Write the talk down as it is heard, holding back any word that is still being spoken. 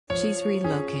She's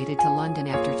relocated to London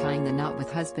after tying the knot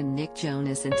with husband Nick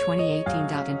Jonas in 2018.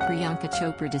 And Priyanka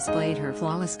Chopra displayed her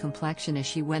flawless complexion as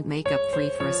she went makeup-free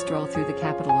for a stroll through the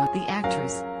capital. The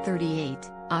actress, 38,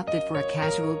 opted for a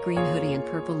casual green hoodie and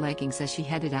purple leggings as she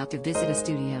headed out to visit a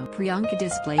studio. Priyanka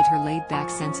displayed her laid-back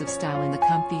sense of style in the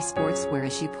comfy sportswear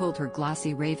as she pulled her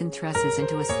glossy raven tresses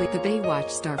into a sleek. The Baywatch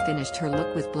star finished her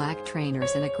look with black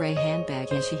trainers and a grey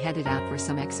handbag as she headed out for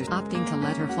some exercise. Opting to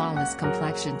let her flawless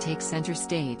complexion take center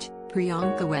stage,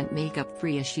 Priyanka went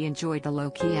makeup-free as she enjoyed the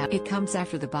low-key out. It comes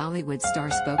after the Bollywood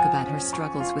star spoke about her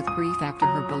struggles with grief after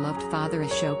her beloved father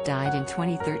Ashok died in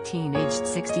 2013, aged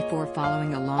 64,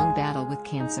 following a long battle with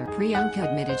cancer. Priyanka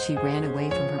admitted she ran away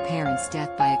from her parents'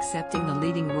 death by accepting the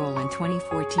leading role in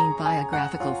 2014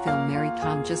 biographical film Mary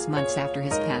Kom just months after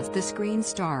his passing. The screen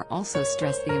star also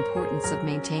stressed the importance of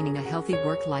maintaining a healthy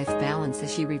work-life balance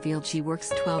as she revealed she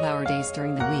works 12-hour days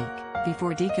during the week,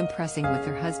 before decompressing with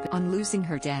her husband. On losing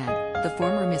her dad, the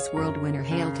former Miss World winner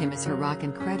hailed him as her rock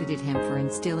and credited him for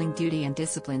instilling duty and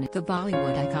discipline. The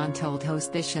Bollywood icon told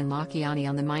host Vishen Lakhiani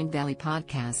on the Mindvalley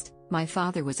Podcast, "My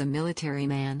father was a military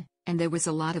man, and there was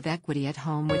a lot of equity at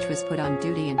home which was put on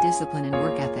duty and discipline and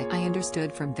work ethic. I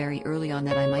understood from very early on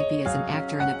that I might be as an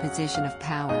actor in a position of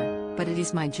power, but it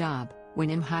is my job, when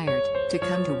I'm hired, to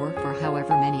come to work for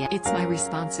however many. It's my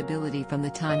responsibility from the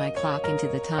time I clock in to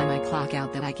the time I clock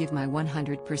out that I give my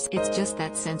 100%. It's just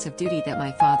that sense of duty that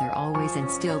my father always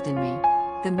instilled in me."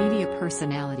 The media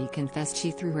personality confessed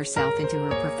she threw herself into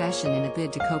her profession in a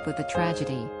bid to cope with the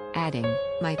tragedy, adding,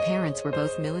 "My parents were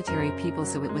both military people,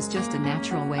 so it was just a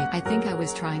natural way. I think I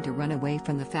was trying to run away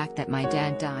from the fact that my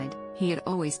dad died. He had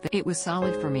always been. It was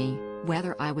solid for me,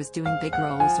 whether I was doing big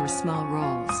roles or small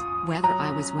roles, whether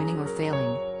I was winning or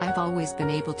failing. I've always been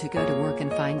able to go to work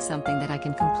and find something that I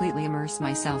can completely immerse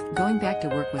myself." Going back to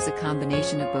work was a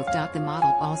combination of both. The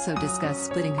model also discussed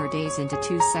splitting her days into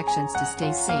two sections to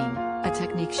stay sane, a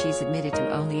technique she's admitted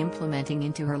to only implementing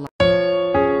into her life.